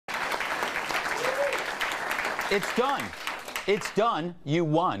It's done. It's done. You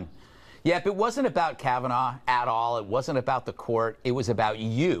won. Yep, it wasn't about Kavanaugh at all. It wasn't about the court. It was about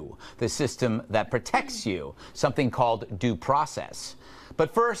you, the system that protects you, something called due process.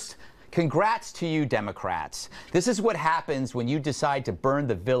 But first, congrats to you, Democrats. This is what happens when you decide to burn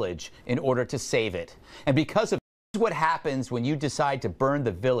the village in order to save it. And because of This is what happens when you decide to burn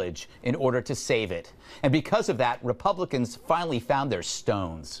the village in order to save it. And because of that, Republicans finally found their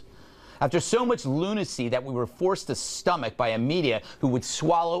stones. After so much lunacy that we were forced to stomach by a media who would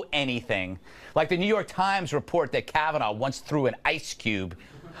swallow anything. Like the New York Times report that Kavanaugh once threw an ice cube.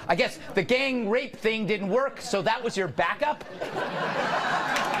 I guess the gang rape thing didn't work, so that was your backup?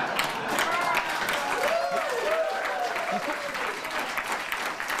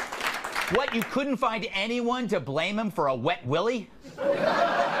 What, you couldn't find anyone to blame him for a wet willy?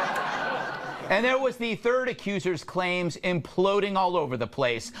 And there was the third accuser's claims imploding all over the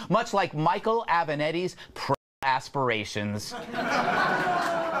place, much like Michael Avenatti's aspirations.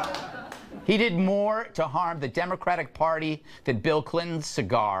 He did more to harm the Democratic Party than Bill Clinton's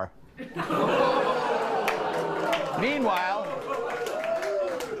cigar.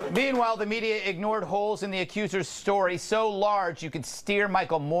 Meanwhile, the media ignored holes in the accuser's story so large you could steer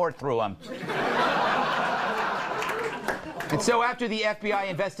Michael Moore through them. And so after the FBI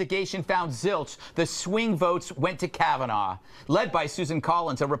investigation found zilch, the swing votes went to Kavanaugh, led by Susan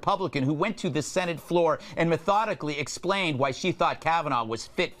Collins, a Republican who went to the Senate floor and methodically explained why she thought Kavanaugh was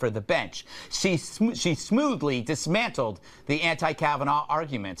fit for the bench. She smoothly dismantled the anti-Kavanaugh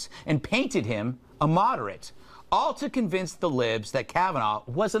arguments and painted him a moderate, all to convince the libs that Kavanaugh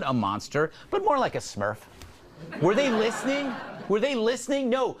wasn't a monster, but more like a Smurf. Were they listening? Were they listening?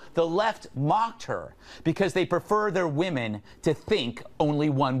 No, the left mocked her because they prefer their women to think only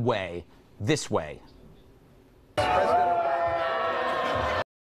one way, this way. It's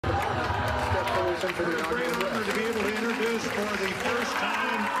a great honor to be able to introduce for the first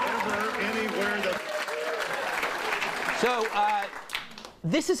time ever anywhere So,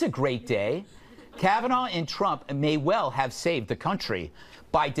 this is a great day. Kavanaugh and Trump may well have saved the country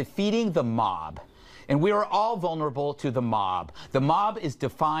by defeating the mob. And we are all vulnerable to the mob. The mob is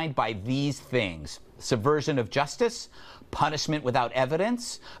defined by these things: subversion of justice, punishment without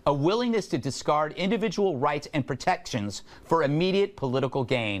evidence, a willingness to discard individual rights and protections for immediate political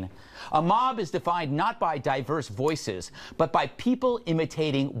gain. A mob is defined not by diverse voices, but by people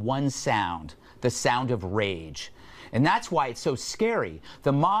imitating one sound, the sound of rage. And that's why it's so scary.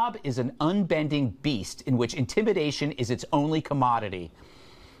 The mob is an unbending beast in which intimidation is its only commodity.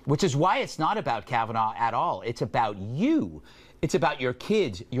 Which is why it's not about Kavanaugh at all. It's about you. It's about your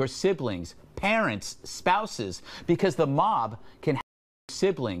kids, your siblings, parents, spouses, because the mob can have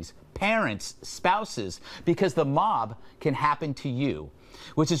siblings, parents, spouses, because the mob can happen to you.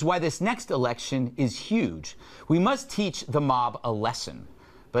 Which is why this next election is huge. We must teach the mob a lesson.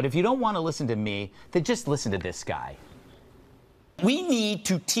 But if you don't want to listen to me, then just listen to this guy. We need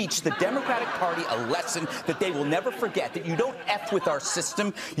to teach the Democratic Party a lesson that they will never forget, that you don't F with our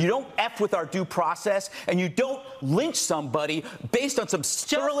system, you don't F with our due process, and you don't lynch somebody based on some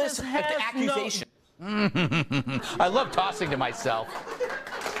scurrilous accusation. I love tossing to myself.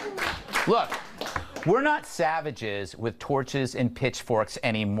 Look, we're not savages with torches and pitchforks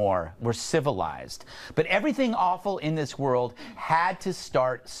anymore. We're civilized. But everything awful in this world had to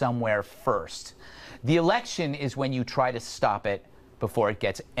start somewhere first. The election is when you try to stop it before it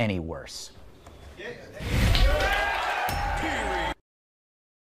gets any worse.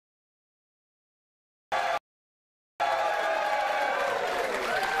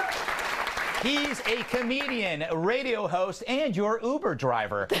 He's a comedian, a radio host, and your Uber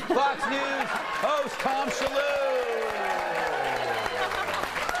driver. Fox News host Tom Shalhoub.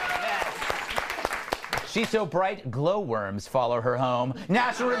 Yes. She's so bright, glowworms follow her home.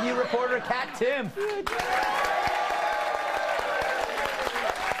 National Review reporter Kat Tim.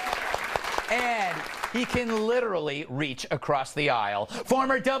 And he can literally reach across the aisle.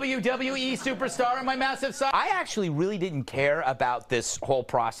 Former WWE superstar on my massive side. I actually really didn't care about this whole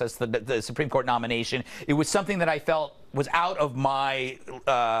process, the Supreme Court nomination. It was something that I felt was out of my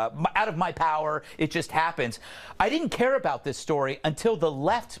power. It just happens. I didn't care about this story until the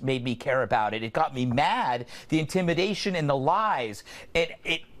left made me care about it. It got me mad, the intimidation and the lies.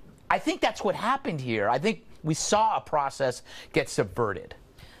 I think that's what happened here. I think we saw a process get subverted.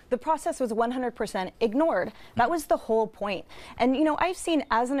 The process was 100% ignored. That was the whole point. And, you know, I've seen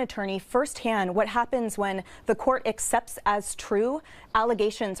as an attorney firsthand what happens when the court accepts as true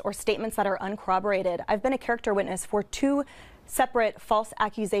allegations or statements that are uncorroborated. I've been a character witness for 2 separate false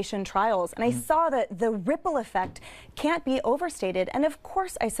accusation trials. And I saw that the ripple effect can't be overstated. And of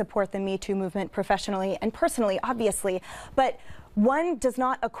course, I support the Me Too movement professionally and personally, obviously. But one does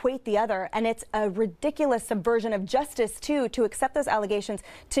not equate the other, and it's a ridiculous subversion of justice too to accept those allegations.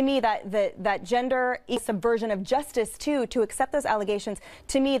 To me, that gender subversion of justice too to accept those allegations.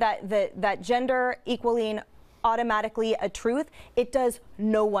 To me, that gender equaling automatically a truth, it does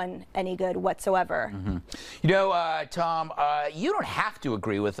no one any good whatsoever. You know, Tom, you don't have to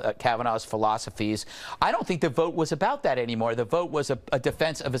agree with Kavanaugh's philosophies. I don't think the vote was about that anymore. The vote was a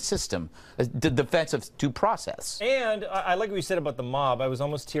defense of a system, a defense of due process. And I like what you said about the mob. I was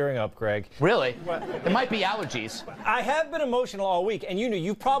almost tearing up, Greg. Really? It might be allergies. I have been emotional all week, and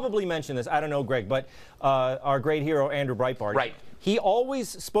you probably mentioned this. I don't know, Greg, but our great hero, Andrew Breitbart. Right. He always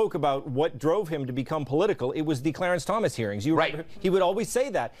spoke about what drove him to become political. It was the Clarence Thomas hearings. Right. He would always say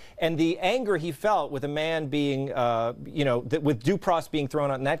that. And the anger he felt with a man being, with due process being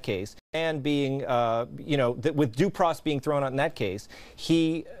thrown out in that case, and being, with due process being thrown out in that case,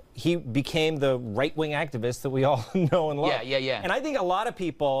 he became the right-wing activist that we all know and love. Yeah. And I think a lot of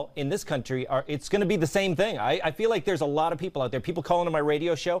people in this country it's going to be the same thing. I feel like there's a lot of people out there, people calling to my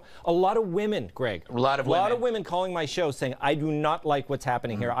radio show, a lot of women, Greg. A lot of women calling my show saying, I do not like what's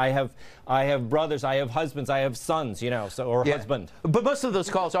happening here. I have brothers, I have husbands, I have sons, or husband. But most of those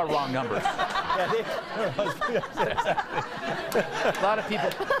calls are wrong numbers. A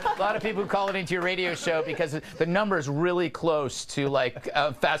lot of people calling into your radio show because the number is really close to like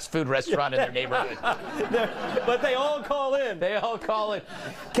a fast food restaurant in their neighborhood. But they all call in. They all call in.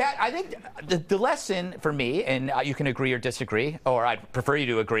 Kat, I think the lesson for me, and you can agree or disagree, or I'd prefer you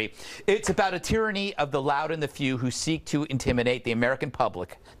to agree, it's about a tyranny of the loud and the few who seek to intimidate the American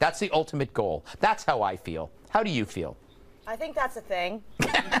public. That's the ultimate goal. That's how I feel. How do you feel? I think that's a thing.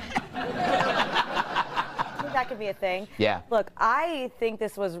 That could be a thing. Yeah. Look, I think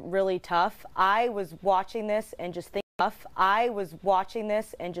this was really tough. I was watching this and just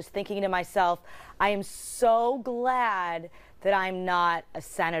thinking to myself, I am so glad that I'm not a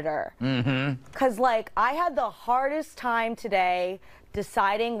senator. Because, I had the hardest time today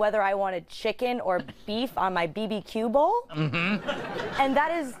deciding whether I wanted chicken or beef on my BBQ bowl. And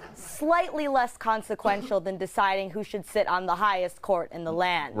that is slightly less consequential than deciding who should sit on the highest court in the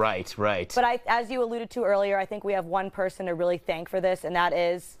land. Right. But as you alluded to earlier, I think we have one person to really thank for this, and that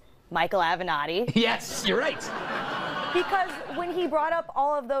is Michael Avenatti. Yes, you're right. Because when he brought up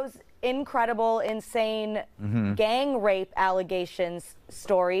all of those incredible, insane gang rape allegations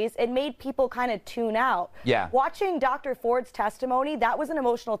stories, it made people kind of tune out. Yeah. Watching Dr. Ford's testimony, that was an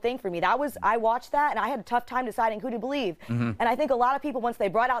emotional thing for me. I watched that and I had a tough time deciding who to believe. And I think a lot of people, once they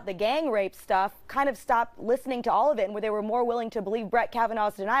brought out the gang rape stuff, kind of stopped listening to all of it, and where they were more willing to believe Brett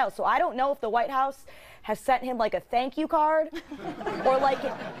Kavanaugh's denial. So I don't know if the White House has sent him like a thank you card or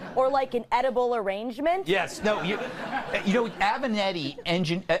like an edible arrangement. Yes, no, Avenatti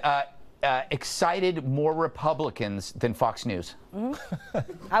excited more Republicans than Fox News.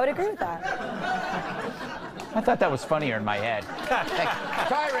 I would agree with that. I thought that was funnier in my head.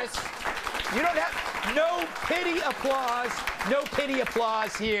 Tyrus, you don't have no pity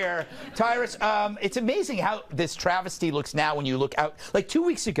applause here. Tyrus, it's amazing how this travesty looks now when you look out. Like 2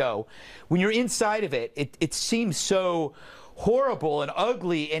 weeks ago, when you're inside of it, it seems so horrible and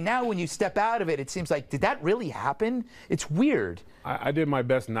ugly, and now when you step out of it, it seems like, did that really happen? It's weird. I did my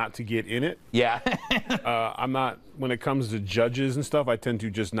best not to get in it. Yeah. I'm not, when it comes to judges and stuff, I tend to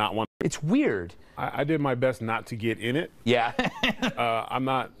just not want. It's weird. I did my best not to get in it. Yeah. I'm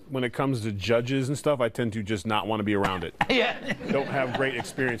not, when it comes to judges and stuff, I tend to just not want to be around it. Yeah. Don't have great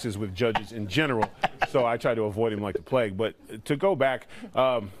experiences with judges in general, so I try to avoid him like the plague. But to go back,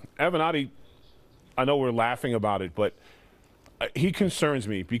 Avenatti, I know we're laughing about it, but he concerns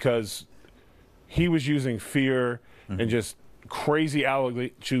me because he was using fear and just crazy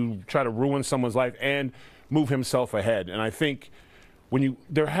allegation to try to ruin someone's life and move himself ahead. And I think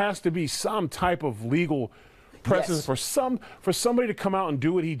there has to be some type of legal precedent for somebody to come out and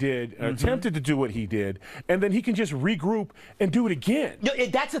do what he did, attempted to do what he did, and then he can just regroup and do it again. No,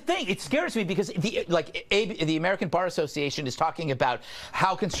 that's the thing. It scares me because the American Bar Association is talking about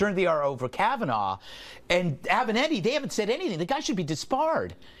how concerned they are over Kavanaugh, and Avenatti, they haven't said anything. The guy should be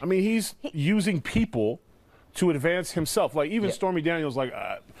disbarred. I mean, he's using people to advance himself. Like even Stormy Daniels,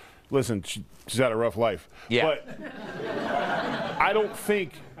 listen, she's had a rough life. Yeah. But I don't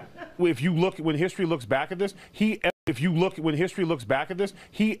think when history looks back at this, he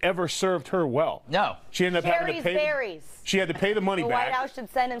ever served her well. No. She ended up having to pay. Berries. She had to pay the money back. The White House should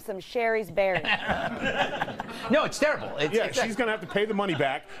send him some Sherry's berries. No, it's terrible. She's going to have to pay the money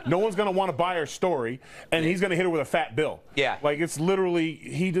back. No one's going to want to buy her story, and he's going to hit her with a fat bill. Yeah. Like, it's literally,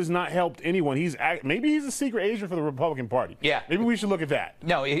 he does not help anyone. Maybe he's a secret agent for the Republican Party. Yeah. Maybe we should look at that.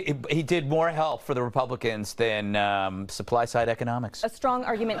 No, he did more help for the Republicans than supply-side economics. A strong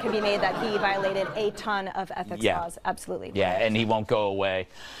argument can be made that he violated a ton of ethics laws. Absolutely. Yeah, and he won't go away.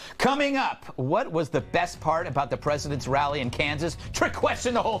 Coming up, what was the best part about the president's rally in Kansas? Trick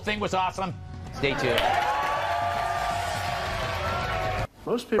question, the whole thing was awesome. Stay tuned.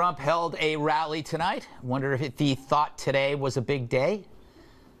 Trump held a rally tonight. Wonder if he thought today was a big day?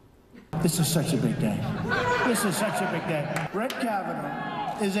 This is such a big day. This is such a big day. Brett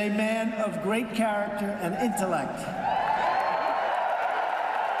Kavanaugh is a man of great character and intellect.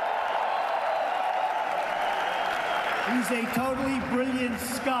 He's a totally brilliant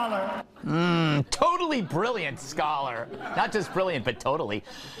scholar. Totally brilliant scholar. Not just brilliant, but totally.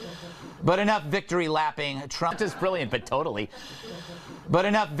 But enough victory lapping. Trump is brilliant, but totally. But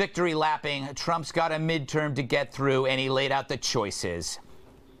enough victory lapping. Trump's got a midterm to get through, and he laid out the choices.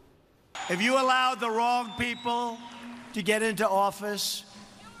 If you allow the wrong people to get into office,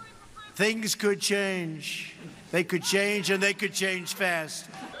 things could change. They could change, and they could change fast.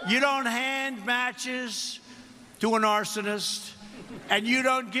 You don't hand matches to an arsonist, and you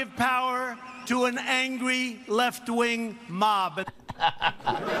don't give power to an angry left-wing mob.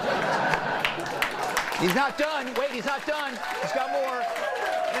 He's not done. Wait, he's not done. He's got more.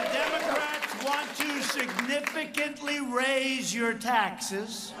 The Democrats want to significantly raise your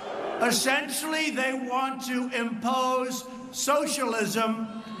taxes. Essentially, they want to impose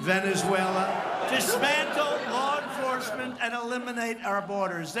socialism, Venezuela, dismantle law enforcement, and eliminate our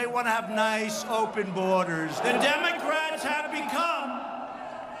borders. They want to have nice, open borders. The Democrats have become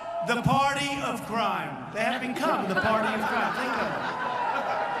the party of crime. They have become the party of crime. Think of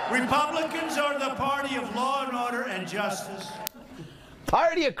it. Republicans are the party of law and order and justice.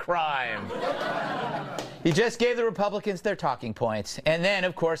 Party of crime. He just gave the Republicans their talking points. And then,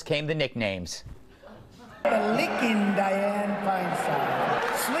 of course, came the nicknames. The licking Dianne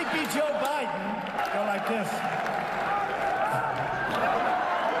Feinstein. Sleepy Joe Biden. Go like this.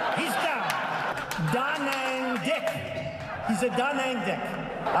 He's down. Da Nang Dick. He's a Da Nang Dick.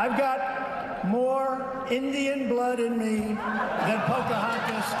 I've got more Indian blood in me than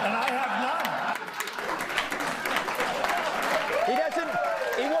Pocahontas, and I have none.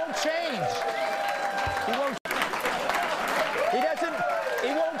 He won't change. He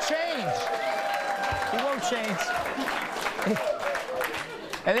won't change. He won't change.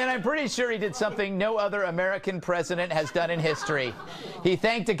 And then I'm pretty sure he did something no other American president has done in history. He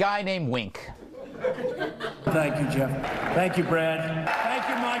thanked a guy named Wink. Thank you, Jeff. Thank you, Brad. Thank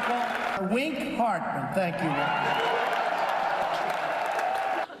you, Michael. Wink Hartman. Thank you.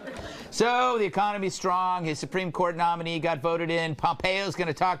 So the economy's strong. His Supreme Court nominee got voted in. Pompeo's going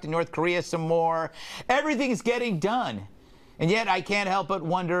to talk to North Korea some more. Everything's getting done. And yet I can't help but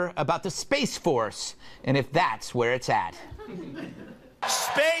wonder about the Space Force and if that's where it's at.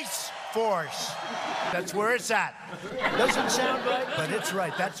 Space Force. That's where it's at. Doesn't sound right, but it's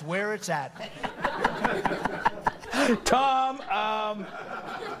right. That's where it's at. Tom,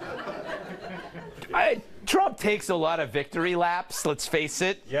 Trump takes a lot of victory laps, let's face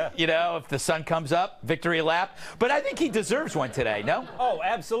it. Yeah. You know, if the sun comes up, victory lap. But I think he deserves one today, no? Oh,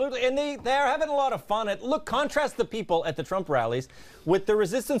 absolutely. And they're having a lot of fun. Look, contrast the people at the Trump rallies with the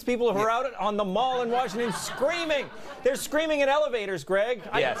resistance people who are out on the mall in Washington screaming. They're screaming in elevators, Greg.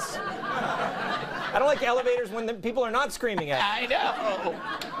 Yes. I don't like elevators when the people are not screaming at I know.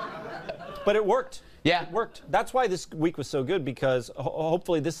 But it worked. Yeah. It worked. That's why this week was so good, because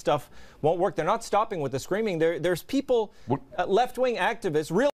hopefully this stuff won't work. They're not stopping with the screaming. There's people, left-wing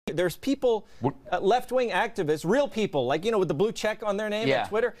activists, there's people, left-wing activists, real people, like, you know, with the blue check on their name on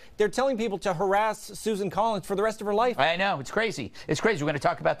Twitter. They're telling people to harass Susan Collins for the rest of her life. I know. It's crazy. It's crazy. We're going to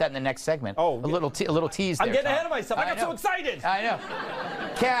talk about that in the next segment. Oh, a little tease there. I'm getting Tom. ahead of myself. I got so excited. I know.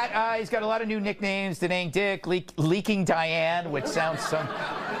 Cat, he's got a lot of new nicknames. Da Nang Dick, Leaking Diane, which sounds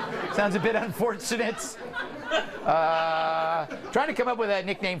a bit unfortunate. Trying to come up with a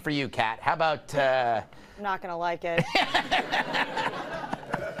nickname for you, Cat. How about... I'm not going to like it.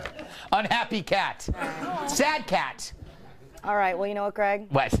 Unhappy Cat. Sad Cat. All right. Well, you know what, Greg?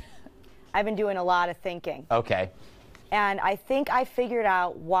 What? I've been doing a lot of thinking. Okay. And I think I figured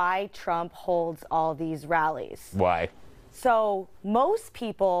out why Trump holds all these rallies. Why? So most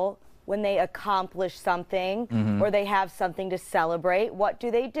people, when they accomplish something or they have something to celebrate, what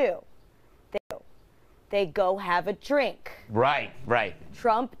do? they go have a drink. Right, right.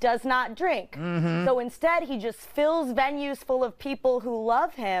 Trump does not drink. So instead, he just fills venues full of people who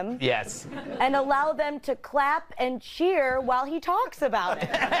love him. Yes. And allow them to clap and cheer while he talks about it.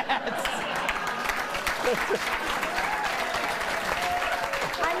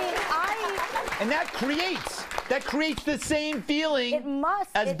 And that creates the same feeling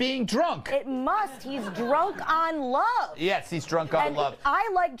as being drunk. It must. He's drunk on love. Yes, he's drunk on love. I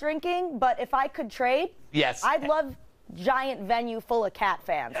like drinking, but if I could trade, yes, I'd love giant venue full of Cat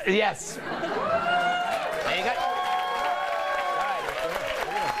fans. Yes. There you go.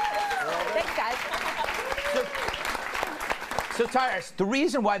 Thanks, guys. So, Tyrus, the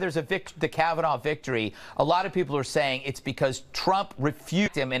reason why there's the Kavanaugh victory, a lot of people are saying it's because Trump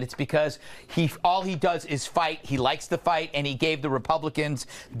refused him, and it's because all he does is fight. He likes to fight, and he gave the Republicans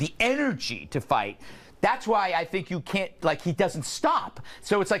the energy to fight. That's why I think you can't, like, he doesn't stop.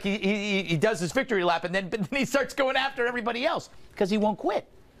 So it's like he does his victory lap, and then he starts going after everybody else because he won't quit.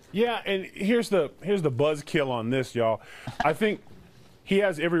 Yeah, and here's the buzzkill on this, y'all. I think he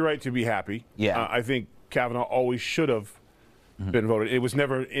has every right to be happy. Yeah. I think Kavanaugh always should have been voted. It was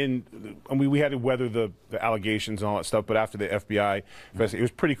never in. I mean, we had to weather the allegations and all that stuff. But after the FBI investigation, it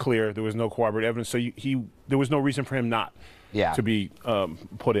was pretty clear there was no corroborated evidence. So there was no reason for him not to be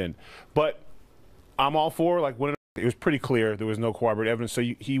put in. But I'm all for, like, when it was pretty clear there was no corroborated evidence. So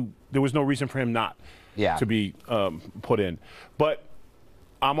there was no reason for him not to be put in. But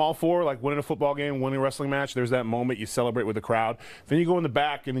I'm all for, like, winning a football game, winning a wrestling match. There's that moment you celebrate with the crowd. Then you go in the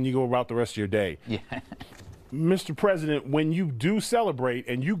back and then you go about the rest of your day. Yeah. Mr. President, when you do celebrate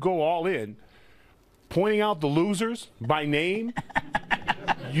and you go all in, pointing out the losers by name,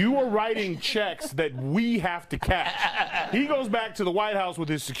 you are writing checks that we have to cash. He goes back to the White House with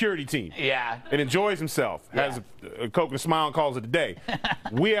his security team. Yeah. And enjoys himself, has a Coke and a smile and calls it a day.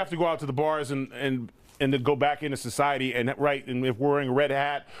 We have to go out to the bars and to go back into society and if we're wearing a red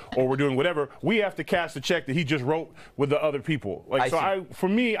hat or we're doing whatever, we have to cash the check that he just wrote with the other people. Like, for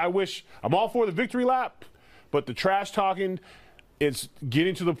me, I'm all for the victory lap. But the trash talking, it's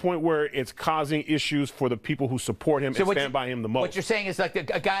getting to the point where it's causing issues for the people who support him and stand by him the most. What you're saying is, like,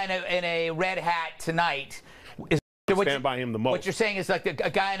 a guy in a red hat tonight stand by him the most. What you're saying is, like, a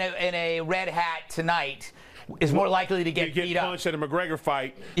guy in a red hat tonight is more likely to get beat up. Punched at a McGregor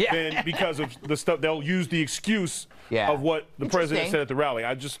fight than because of the stuff. They'll use the excuse of what the president said at the rally.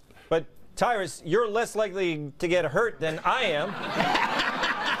 But Tyrus, you're less likely to get hurt than I am.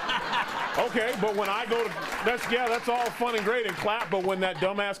 Okay, but when I go to that's all fun and great and clap, but when that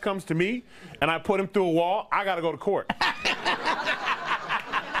dumbass comes to me and I put him through a wall, I got to go to court.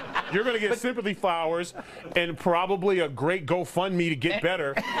 You're going to get sympathy flowers and probably a great GoFundMe to get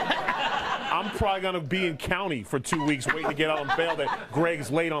better. I'm probably going to be in county for 2 weeks waiting to get out on bail that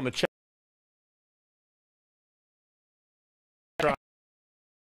Greg's late on the check.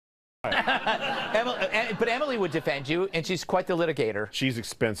 But Emily would defend you, and she's quite the litigator. She's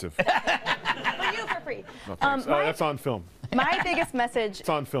expensive. For you, for free. No, that's on film. My biggest message. It's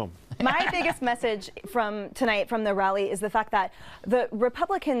on film. My biggest message from tonight from the rally is the fact that the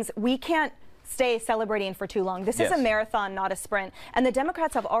Republicans, we can't stay celebrating for too long. This is a marathon, not a sprint. And the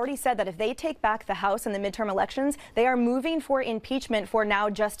Democrats have already said that if they take back the House in the midterm elections, they are moving for impeachment for now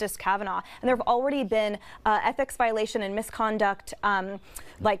Justice Kavanaugh. And there have already been ethics violation and misconduct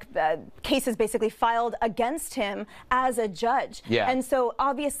cases basically filed against him as a judge. Yeah. And so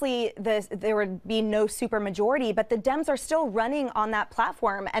obviously there would be no supermajority, but the Dems are still running on that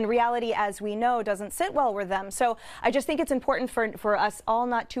platform. And reality, as we know, doesn't sit well with them. So I just think it's important for us all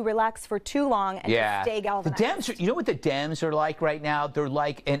not to relax for too long and to stay galvanized. The Dems, you know what the Dems are like right now? They're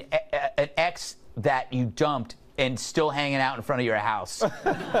like an ex that you dumped and still hanging out in front of your house.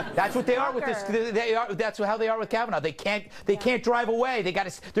 That's what they are with this. That's how they are with Kavanaugh. They can't drive away.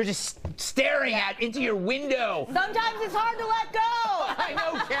 They're just staring into your window. Sometimes it's hard to let go. I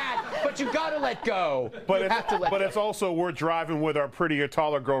know, Kat, but you gotta let go. But it's also we're driving with our prettier,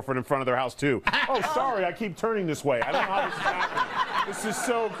 taller girlfriend in front of their house too. Oh, sorry, I keep turning this way. I don't know how this is happening. This is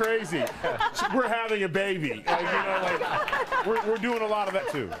so crazy. We're having a baby. We're doing a lot of that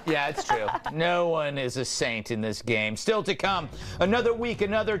too. Yeah, it's true. No one is a saint in this game. Still to come, another week,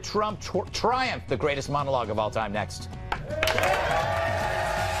 another Trump triumph. The greatest monologue of all time next.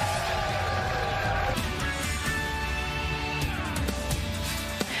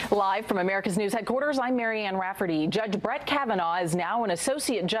 Live from America's News headquarters, I'm Marianne Rafferty. Judge Brett Kavanaugh is now an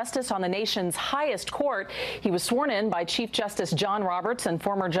associate justice on the nation's highest court. He was sworn in by Chief Justice John Roberts and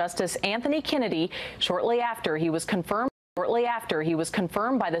former Justice Anthony Kennedy shortly after he was confirmed shortly after he was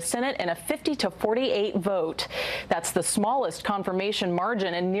confirmed by the Senate in a 50-48 vote. That's the smallest confirmation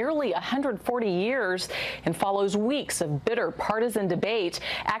margin in nearly 140 years and follows weeks of bitter partisan debate,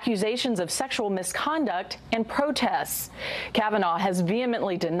 accusations of sexual misconduct, and protests. Kavanaugh has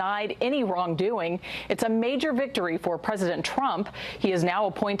vehemently denied any wrongdoing. It's a major victory for President Trump. He has now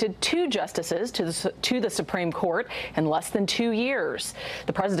appointed 2 justices to the Supreme Court in less than 2 years.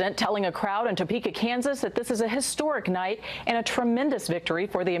 The president telling a crowd in Topeka, Kansas, that this is a historic night and a tremendous victory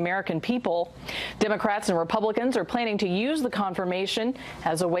for the American people. Democrats and Republicans are planning to use the confirmation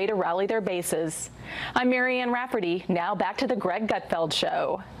as a way to rally their bases. I'm Marianne Rafferty. Now back to the Greg Gutfeld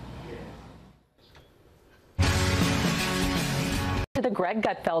Show. To the Greg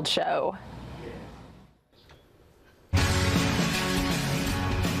Gutfeld Show.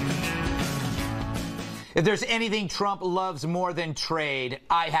 If there's anything Trump loves more than trade,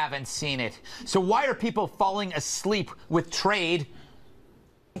 I haven't seen it. So why are people falling asleep with trade?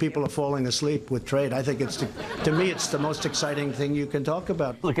 People are falling asleep with trade. I think to me, it's the most exciting thing you can talk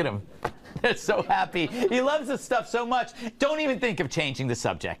about. Look at him. They're so happy. He loves this stuff so much. Don't even think of changing the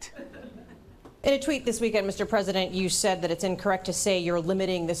subject. In a tweet this weekend, Mr. President, you said that it's incorrect to say you're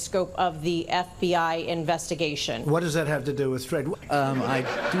limiting the scope of the FBI investigation. What does that have to do with trade? I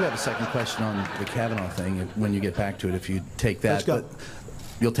do have a second question on the Kavanaugh thing when you get back to it, if you take that. Let's go.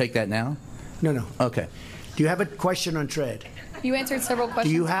 You'll take that now? No. Okay. Do you have a question on trade? You answered several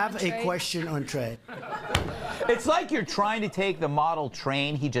questions. Do you have a question on trade? It's like you're trying to take the model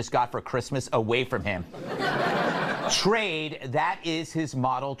train he just got for Christmas away from him. Trade, that is his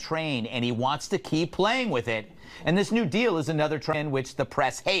model train, and he wants to keep playing with it. And this new deal is another train which the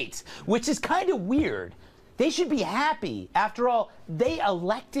press hates, which is kind of weird. They should be happy. After all, they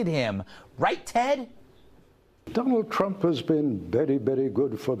elected him. Right, Ted? Donald Trump has been very, very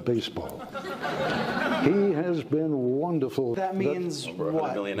good for baseball. He has been wonderful. That means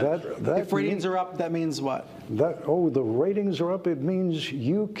what? If ratings are up, that means what? The ratings are up. It means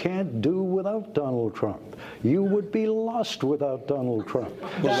you can't do without Donald Trump. You would be lost without Donald Trump.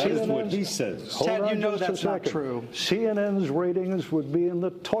 Well, that is what he says. Ted, you know that's not true. CNN's ratings would be in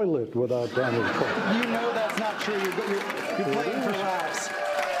the toilet without Donald Trump. You know that's not true. You're playing for laughs.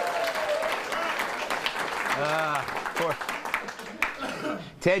 Poor.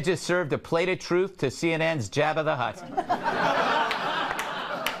 Ted just served a plate of truth to CNN's Jabba the Hutt.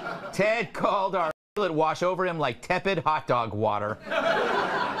 Ted called our toilet wash over him like tepid hot dog water.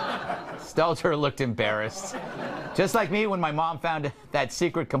 Stelter looked embarrassed. Just like me when my mom found that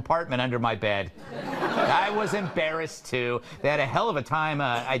secret compartment under my bed. I was embarrassed too. They had a hell of a time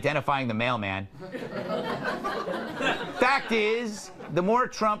identifying the mailman. Fact is, the more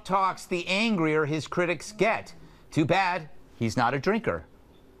Trump talks, the angrier his critics get. Too bad he's not a drinker.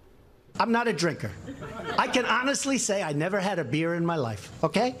 I'm not a drinker. I can honestly say I never had a beer in my life,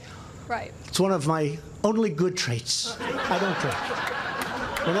 okay? Right. It's one of my only good traits. I don't drink.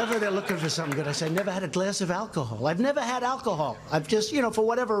 Whenever they're looking for something good, I say, I never had a glass of alcohol. I've never had alcohol. I've just, for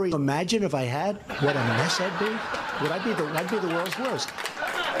whatever reason. Imagine if I had, what a mess I'd be. I'd be the world's worst.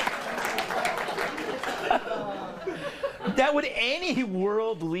 That would any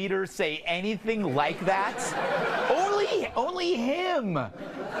world leader say anything like that? Only him.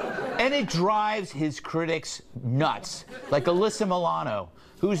 And it drives his critics nuts. Like Alyssa Milano.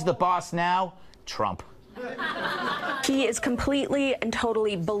 Who's the boss now? Trump. He is completely and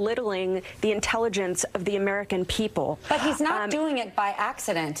totally belittling the intelligence of the American people. But he's not doing it by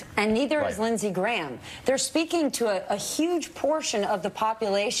accident, and neither is Lindsey Graham. They're speaking to a huge portion of the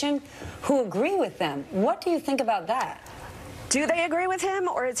population who agree with them. What do you think about that? Do they agree with him,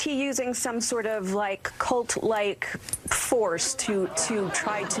 or is he using some sort of cult-like force to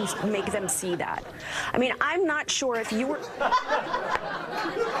try to make them see that? I mean, I'm not sure if you were...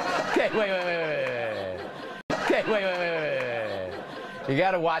 Okay, wait. Okay, wait. You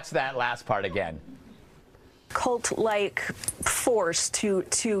got to watch that last part again. Cult-like force to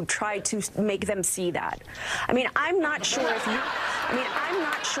try to make them see that. I mean, I'm not sure if you...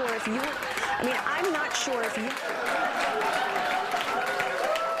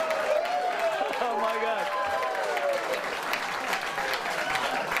 Oh, my God.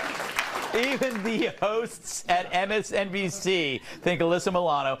 Even the hosts at MSNBC think Alyssa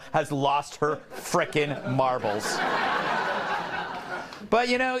Milano has lost her frickin' marbles. But,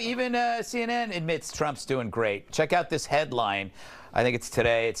 even CNN admits Trump's doing great. Check out this headline. I think it's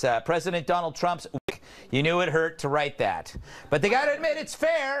today. It's President Donald Trump's week. You knew it hurt to write that. But they got to admit it's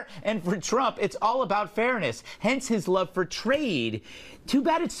fair. And for Trump, it's all about fairness. Hence his love for trade. Too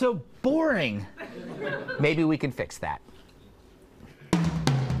bad it's so boring. Maybe we can fix that.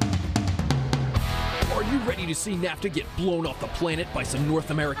 Are you ready to see NAFTA get blown off the planet by some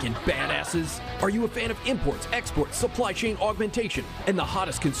North American badasses? Are you a fan of imports, exports, supply chain augmentation, and the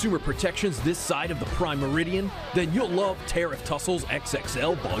hottest consumer protections this side of the Prime Meridian? Then you'll love Tariff Tussles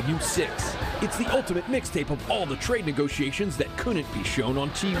XXL Volume 6. It's the ultimate mixtape of all the trade negotiations that couldn't be shown on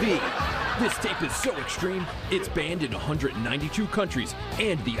TV. This tape is so extreme, it's banned in 192 countries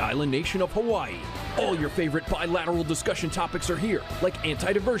and the island nation of Hawaii. All your favorite bilateral discussion topics are here, like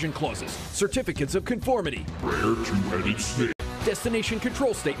anti-diversion clauses, certificates of conformity, rare two-headed snake, destination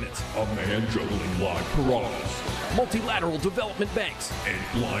control statements, a man juggling live piranhas, multilateral development banks, and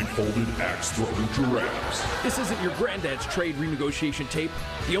blindfolded axe-throwing giraffes. This isn't your granddad's trade renegotiation tape.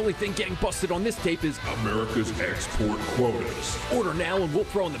 The only thing getting busted on this tape is America's export quotas. Order now and we'll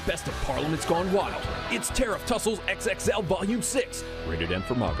throw in the best of Parliament's Gone Wild. It's Tariff Tussles XXL Volume 6. Rated M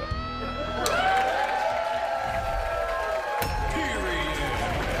for MAGA.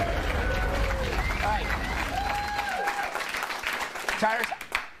 Tyrus,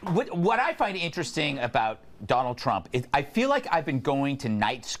 what I find interesting about Donald Trump is I feel like I've been going to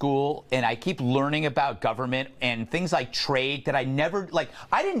night school and I keep learning about government and things like trade that I never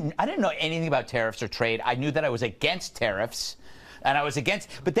I didn't know anything about tariffs or trade. I knew that I was against tariffs. And I was against,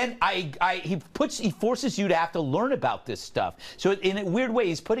 but then he forces you to have to learn about this stuff. So in a weird way,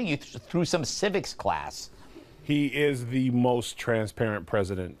 he's putting you through some civics class. He is the most transparent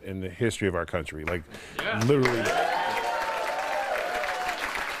president in the history of our country. Like, literally.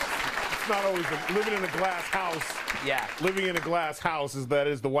 It's not always living in a glass house. Yeah. Living in a glass house is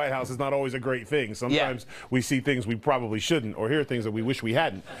the White House is not always a great thing. Sometimes we see things we probably shouldn't, or hear things that we wish we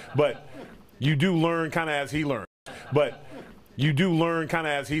hadn't. But you do learn kind of as he learns.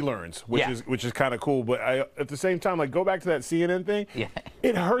 Which is kind of cool. But at the same time, go back to that CNN thing. Yeah.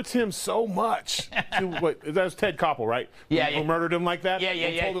 It hurts him so much. That's Ted Koppel, right? Who murdered him like that?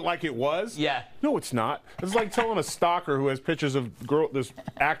 Yeah. Told it like it was? Yeah. No, it's not. It's like telling a stalker who has pictures of this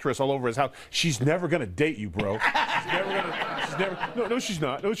actress all over his house, she's never going to date you, bro. No, she's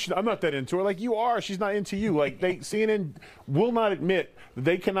not. No, I'm not that into her. Like, you are. She's not into you. Like, CNN will not admit that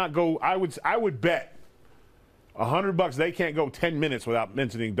they cannot go. I would bet $100 they can't go 10 minutes without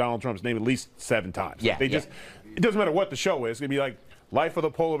mentioning Donald Trump's name at least 7 times. Yeah, it doesn't matter what the show is. It's gonna be like Life of the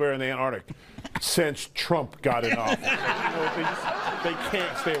Polar Bear in the Antarctic since Trump got it off. They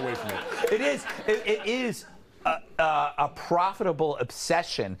can't stay away from it. It is a profitable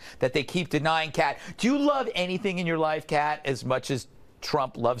obsession that they keep denying, Kat. Do you love anything in your life, Kat, as much as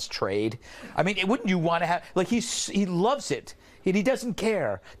Trump loves trade? I mean, wouldn't you want to have he loves it and he doesn't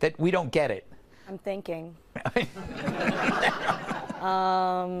care that we don't get it? I'm thinking. Cat.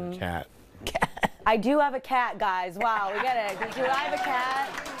 I do have a cat, guys. Wow, we get it. Do I have a cat?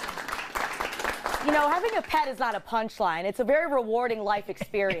 You know, having a pet is not a punchline. It's a very rewarding life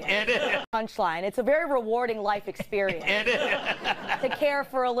experience. It is. Punchline. It's a very rewarding life experience. It is. To care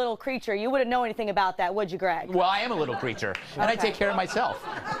for a little creature. You wouldn't know anything about that, would you, Greg? Well, I am a little creature, and I take care of myself.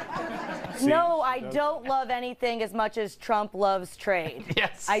 No, I don't love anything as much as Trump loves trade.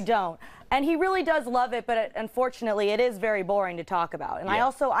 Yes. I don't. And he really does love it, but unfortunately, it is very boring to talk about. And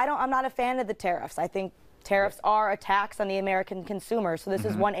I'm not a fan of the tariffs. I think tariffs are a tax on the American consumer. So this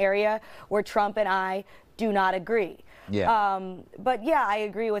is one area where Trump and I do not agree. Yeah. But yeah, I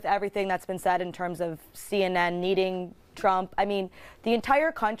agree with everything that's been said in terms of CNN needing Trump. I mean, the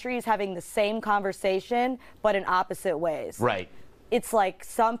entire country is having the same conversation, but in opposite ways. Right. It's like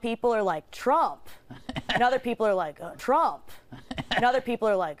some people are like Trump, and other people are like Trump, and other people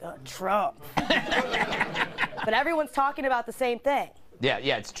are like Trump. But everyone's talking about the same thing. Yeah,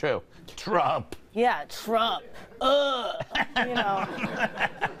 it's true. Trump. Yeah, Trump. You know,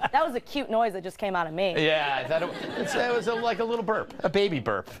 that was a cute noise that just came out of me. Yeah, I thought it was like a little burp, a baby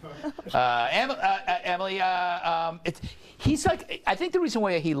burp. Emily, he's like, I think the reason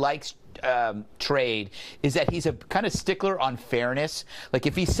why he likes trade is that he's a kind of stickler on fairness. Like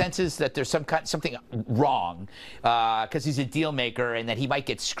if he senses that there's something wrong, because he's a deal maker and that he might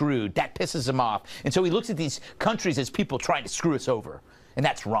get screwed, that pisses him off. And so he looks at these countries as people trying to screw us over, and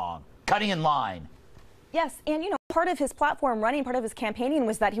that's wrong. Cutting in line. Yes, and you know, part of his platform running, part of his campaigning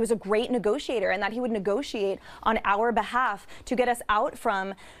was that he was a great negotiator and that he would negotiate on our behalf to get us out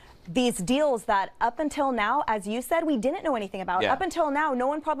from these deals that up until now, as you said, we didn't know anything about. Yeah. Up until now, no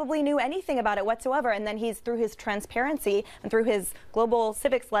one probably knew anything about it whatsoever. And then he's, through his transparency and through his global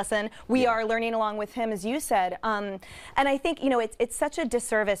civics lesson, we are learning along with him, as you said. And I think, you know, it's such a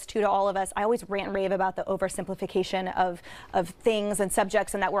disservice to all of us. I always rant and rave about the oversimplification of things and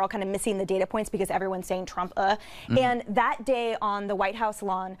subjects, and that we're all kind of missing the data points because everyone's saying Trump. And that day on the White House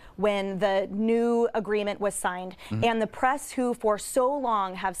lawn, when the new agreement was signed, and the press who for so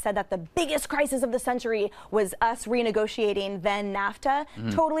long have said said that the biggest crisis of the century was us renegotiating then NAFTA,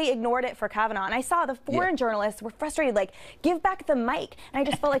 totally ignored it for Kavanaugh. And I saw the foreign journalists were frustrated, like, give back the mic. And I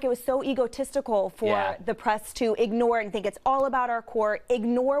just felt like it was so egotistical for the press to ignore and think it's all about our court,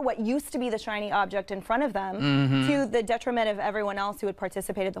 ignore what used to be the shiny object in front of them to the detriment of everyone else who had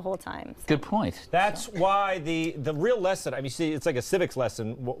participated the whole time. Good point. That's why the real lesson, I mean, see, it's like a civics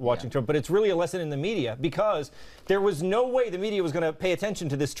lesson watching Trump, but it's really a lesson in the media, because there was no way the media was going to pay attention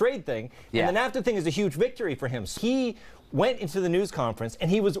to this trade thing. And the NAFTA thing is a huge victory for him. He went into the news conference and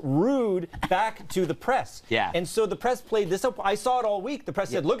he was rude back to the press. And so the press played this up. I saw it all week. The press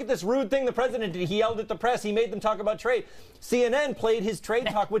said, look at this rude thing the president did. He yelled at the press. He made them talk about trade. CNN played his trade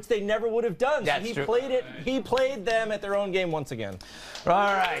talk, which they never would have done. So he played it. He played them at their own game once again.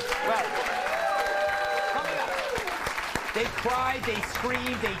 All right. Well, coming up, they cried, they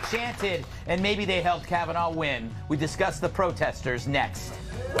screamed, they chanted, and maybe they helped Kavanaugh win. We discuss the protesters next.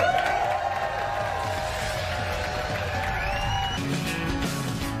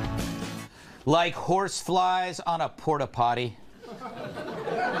 Like horseflies on a porta potty,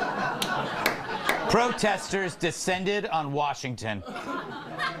 protesters descended on Washington.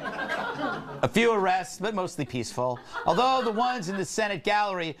 A few arrests, but mostly peaceful. Although the ones in the Senate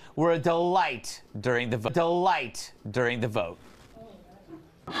gallery were a delight during the vote.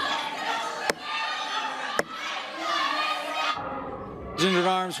 Sergeant at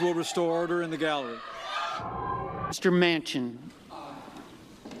Arms will restore order in the gallery. Mr. Manchin.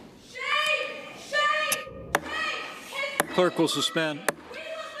 Clerk will suspend.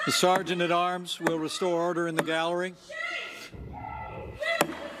 The Sergeant at Arms will restore order in the gallery.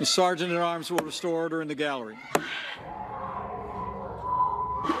 The Sergeant at Arms will restore order in the gallery.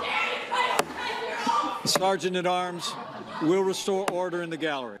 The Sergeant at Arms will restore order in the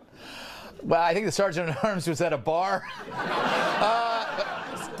gallery. Well, I think the Sergeant at Arms was at a bar.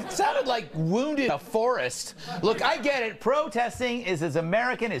 It sounded like wounded in a forest. Look, I get it. Protesting is as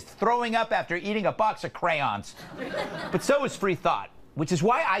American as throwing up after eating a box of crayons. But so is free thought, which is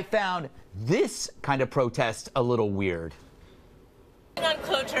why I found this kind of protest a little weird. On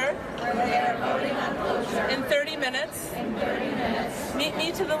cloture. We're voting on cloture. In 30 minutes. Meet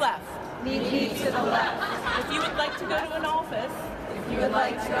me to the left. Meet me to the left. If you would like to go to an office.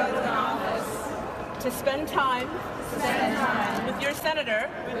 To spend time. With your senator.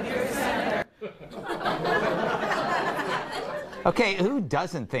 Okay, who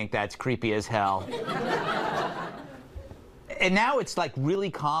doesn't think that's creepy as hell? And now it's like really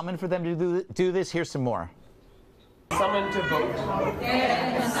common for them to do this. Here's some more. Summoned to vote.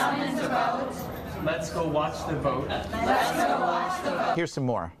 Summoned to vote. Let's go watch the vote. Here's some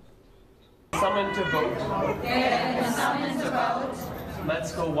more. Summoned to vote. Summoned to vote.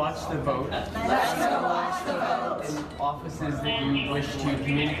 Let's go watch the vote. In offices that you wish to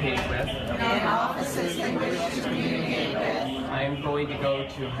communicate with. I am going to go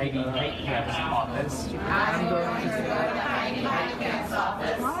to Heidi Heitkamp's office.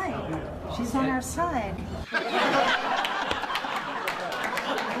 Why? She's on our side.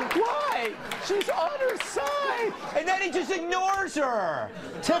 Why? She's on her side. And then he just ignores her.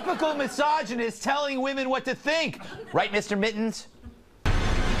 Typical misogynist telling women what to think. Right, Mr. Mittens?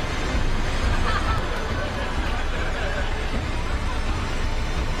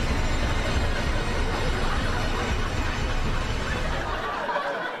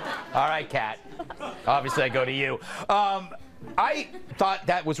 All right, Kat. Obviously, I go to you. I thought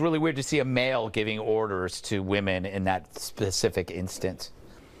that was really weird to see a male giving orders to women in that specific instance.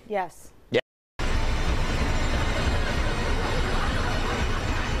 Yes. Yeah.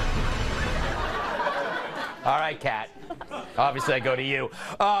 All right, Kat. Obviously, I go to you.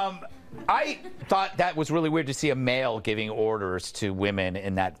 I thought that was really weird to see a male giving orders to women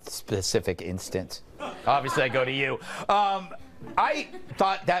in that specific instance. Obviously, I go to you. I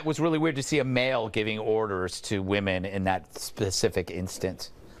thought that was really weird to see a male giving orders to women in that specific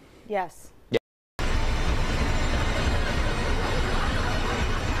instance. Yes. Yeah.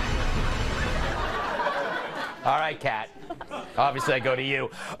 All right, Kat. Obviously, I go to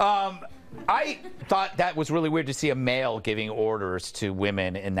you. I thought that was really weird to see a male giving orders to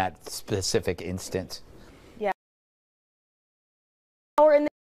women in that specific instance. Yeah. Or in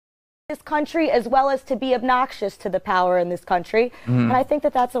this country as well as to be obnoxious to the power in this country. And I think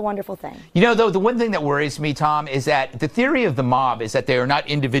that that's a wonderful thing. You know, though, the one thing that worries me, Tom, is that the theory of the mob is that they are not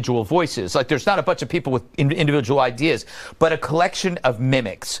individual voices. Like, there's not a bunch of people with individual ideas, but a collection of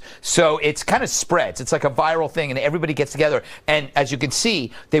mimics. So it's kind of spreads. It's like a viral thing, and everybody gets together. And as you can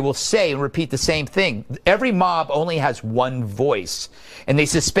see, they will say and repeat the same thing. Every mob only has one voice, and they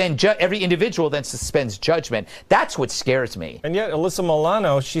suspend every individual then suspends judgment. That's what scares me. And yet, Alyssa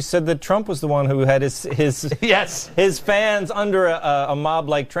Milano, she said that Trump was the one who had his fans under a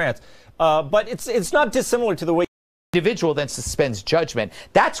mob-like trance. But it's not dissimilar to the way individual then suspends judgment.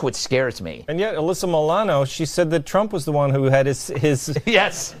 That's what scares me. And yet, Alyssa Milano, she said that Trump was the one who had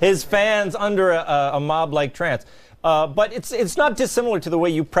his fans under a mob-like trance. But it's not dissimilar to the way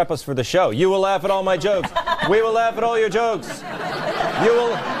you prep us for the show. You will laugh at all my jokes. We will laugh at all your jokes.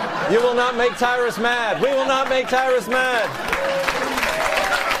 You will not make Tyrus mad. We will not make Tyrus mad.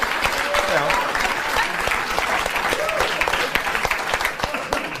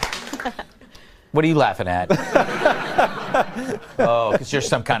 What are you laughing at? Oh, because you're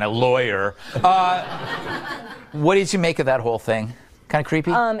some kind of lawyer. What did you make of that whole thing? Kind of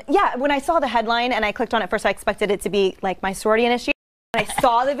creepy? Yeah, when I saw the headline and I clicked on it first, I expected it to be like my sorority initiation. When I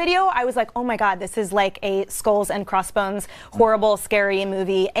saw the video, I was like, oh my God, this is like a skulls and crossbones, horrible, scary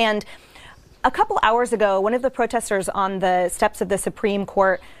movie. And a couple hours ago, one of the protesters on the steps of the Supreme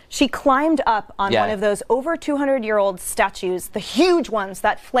Court, she climbed up on one of those over 200-year-old statues, the huge ones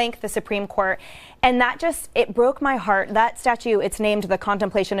that flank the Supreme Court. And that just, it broke my heart. That statue, it's named the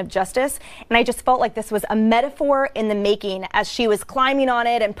Contemplation of Justice. And I just felt like this was a metaphor in the making as she was climbing on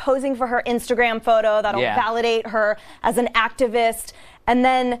it and posing for her Instagram photo that'll validate her as an activist, and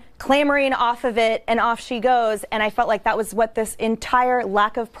then clambering off of it, and off she goes. And I felt like that was what this entire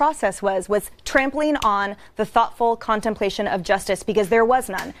lack of process was trampling on the thoughtful contemplation of justice, because there was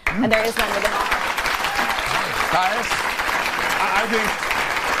none, and there is none within all. I think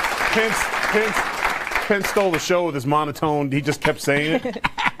Pence stole the show with his monotone. He just kept saying it.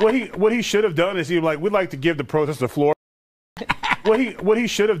 What he should have done is we'd like to give the protest the floor. What he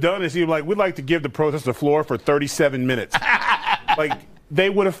should have done is we'd like to give the protest the floor for 37 minutes. Like, they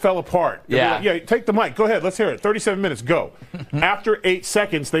would have fell apart. Like, take the mic. Go ahead. Let's hear it. 37 minutes. Go. After 8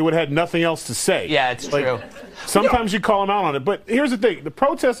 seconds, they would have had nothing else to say. Yeah, it's true. Sometimes you call them out on it, but here's the thing: the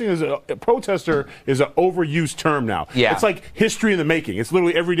protester is an overused term now. Yeah. It's like history in the making. It's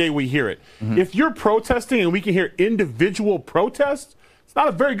literally every day we hear it. If you're protesting and we can hear individual protests, it's not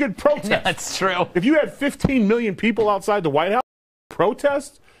a very good protest. That's true. If you had 15 million people outside the White House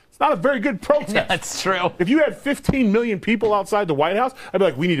protest, it's not a very good protest. That's true. If you had 15 million people outside the White House, I'd be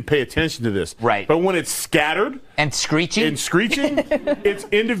like, we need to pay attention to this. Right. But when it's scattered and screeching, it's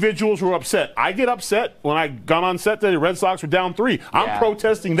individuals who are upset. I get upset when I got on set that the Red Sox were down 3. I'm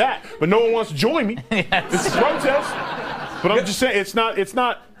protesting that, but no one wants to join me. It's a protest. But I'm just saying, it's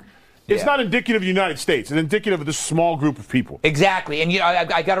not indicative of the United States. It's indicative of this small group of people. Exactly. And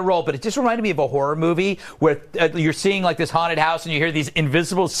I got to roll, but it just reminded me of a horror movie where you're seeing like this haunted house and you hear these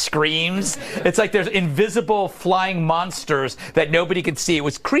invisible screams. It's like there's invisible flying monsters that nobody can see. It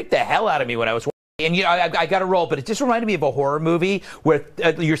was creeped the hell out of me when I was watching. And I got to roll, but it just reminded me of a horror movie where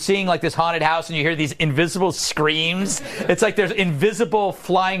you're seeing like this haunted house and you hear these invisible screams. It's like there's invisible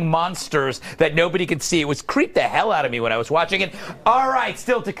flying monsters that nobody can see. It was creeped the hell out of me when I was watching it. All right,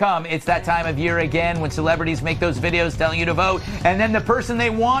 still to come. It's that time of year again when celebrities make those videos telling you to vote, and then the person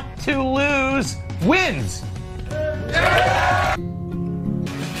they want to lose wins.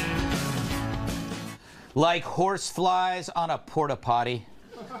 Like horseflies on a porta potty,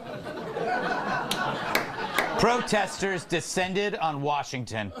 protesters descended on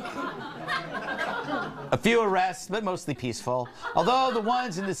Washington. A few arrests, but mostly peaceful. Although the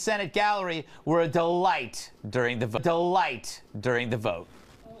ones in the Senate gallery were a delight during the vote.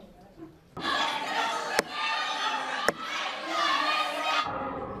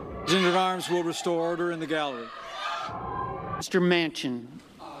 Sergeant at Arms will restore order in the gallery. Mr. Manchin.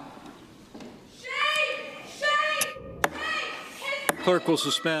 Clerk will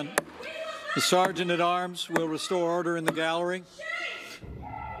suspend. The Sergeant at Arms will restore order in the gallery.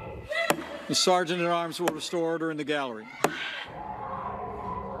 The Sergeant at Arms will restore order in the gallery.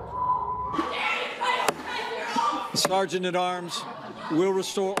 The Sergeant at Arms will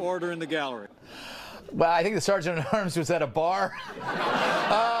restore order in the gallery. Well, I think the Sergeant at Arms was at a bar.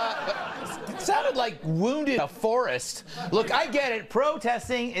 It sounded like wounded in a forest. Look, I get it.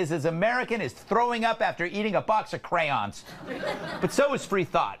 Protesting is as American as throwing up after eating a box of crayons. But so is free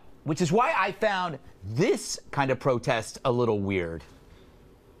thought, which is why I found this kind of protest a little weird.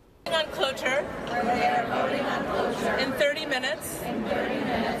 On cloture. In 30 minutes. minutes. In 30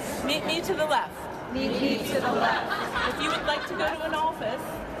 minutes. Meet me to the left. Meet me to the left. If you would like to go to an office.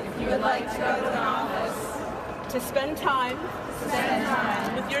 If you would like to go to an office. To spend time.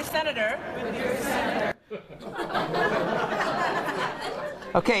 With your senator.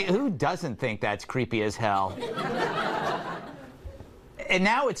 Okay, who doesn't think that's creepy as hell? And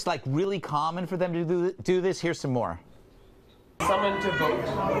now it's like really common for them to do this. Here's some more. Someone to vote.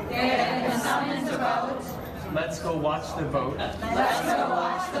 Someone to vote. Let's go watch the vote. Let's go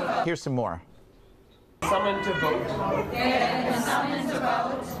watch the vote. Here's some more. Someone to vote. Someone to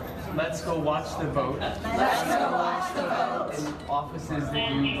vote. Let's go watch the vote. Let's go watch the vote. In offices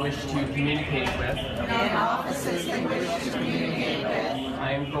that you wish to communicate with. In offices that you wish to communicate with.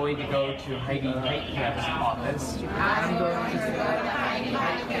 I am going to go to Heidi Heitkamp's office. I'm going to go to Heidi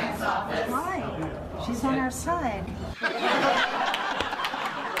Heitkamp's office. Why? She's on our side.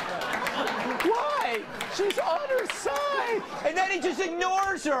 Why? She's on her side. And then he just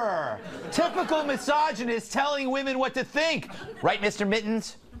ignores her. Typical misogynist telling women what to think. Right, Mr.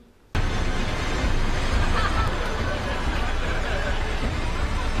 Mittens?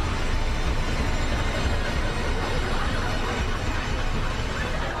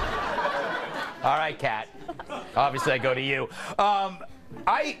 All right, Kat. Obviously, I go to you.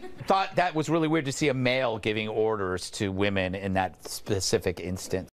 I thought that was really weird to see a male giving orders to women in that specific instance.